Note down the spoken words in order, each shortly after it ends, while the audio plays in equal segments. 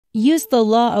Use the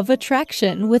law of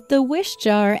attraction with the wish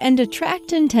jar and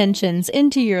attract intentions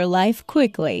into your life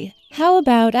quickly. How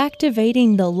about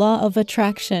activating the law of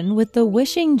attraction with the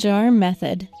wishing jar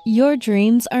method? Your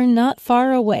dreams are not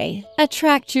far away.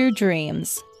 Attract your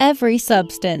dreams. Every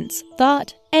substance,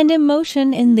 thought, and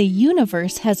emotion in the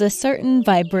universe has a certain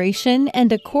vibration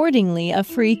and accordingly a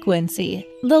frequency.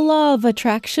 The law of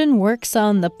attraction works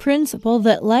on the principle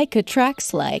that like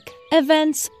attracts like.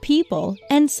 Events, people,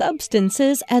 and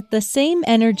substances at the same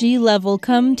energy level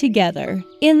come together.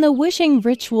 In the wishing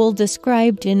ritual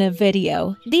described in a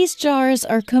video, these jars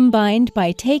are combined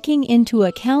by taking into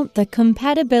account the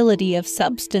compatibility of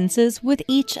substances with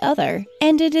each other,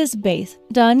 and it is based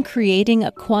on creating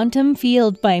a quantum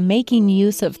field by making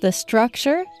use of the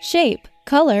structure, shape,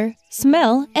 color,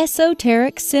 smell,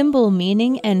 esoteric symbol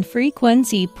meaning, and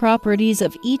frequency properties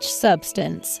of each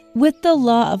substance. With the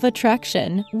law of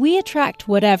attraction, we attract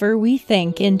whatever we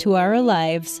think into our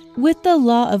lives. With the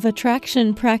law of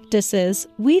attraction practices,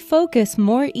 we focus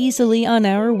more easily on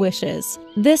our wishes.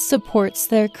 This supports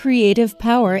their creative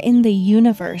power in the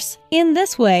universe. In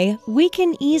this way, we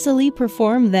can easily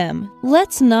perform them.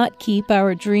 Let's not keep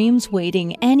our dreams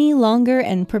waiting any longer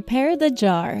and prepare the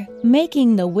jar.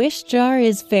 Making the wish jar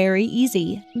is very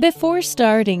easy. Before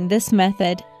starting this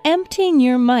method, emptying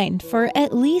your mind for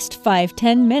at least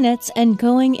 5-10 minutes and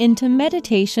going into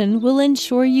meditation will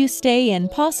ensure you stay in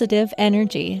positive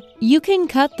energy. You can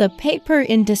cut the paper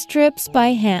into strips by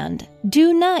hand.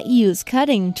 Do not use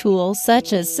cutting tools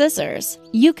such as scissors.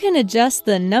 You can adjust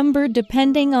the number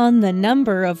depending on the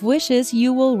number of wishes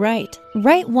you will write.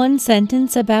 Write one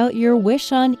sentence about your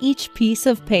wish on each piece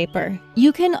of paper.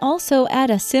 You can also add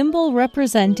a symbol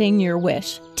representing your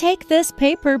wish. Take this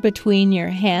paper between your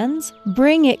hands,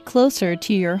 bring it closer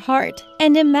to your heart,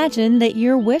 and imagine that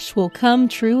your wish will come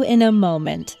true in a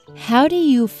moment. How do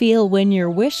you feel when your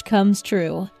wish comes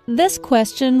true? This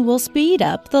question will speed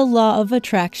up the law of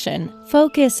attraction.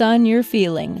 Focus on your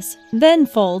feelings. Then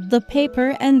fold the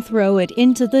paper and throw it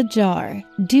into the jar.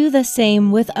 Do the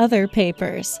same with other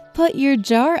papers. Put your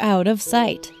jar out of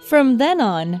sight. From then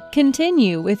on,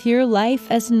 continue with your life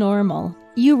as normal.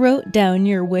 You wrote down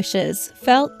your wishes,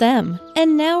 felt them,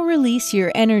 and now release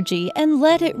your energy and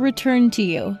let it return to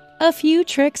you. A few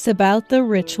tricks about the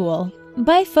ritual.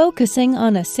 By focusing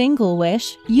on a single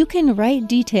wish, you can write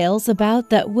details about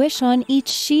that wish on each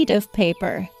sheet of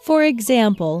paper. For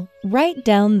example, write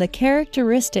down the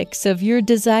characteristics of your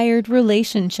desired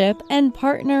relationship and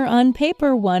partner on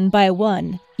paper one by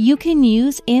one. You can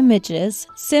use images,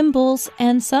 symbols,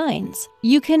 and signs.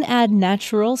 You can add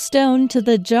natural stone to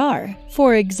the jar.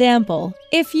 For example,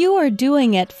 if you are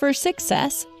doing it for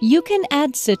success, you can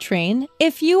add citrine.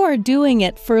 If you are doing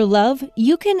it for love,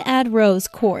 you can add rose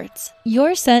quartz.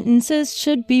 Your sentences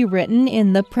should be written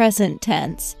in the present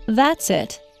tense. That's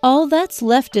it. All that's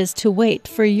left is to wait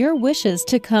for your wishes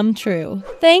to come true.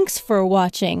 Thanks for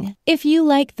watching. If you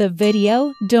like the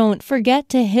video, don't forget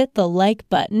to hit the like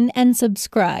button and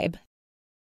subscribe.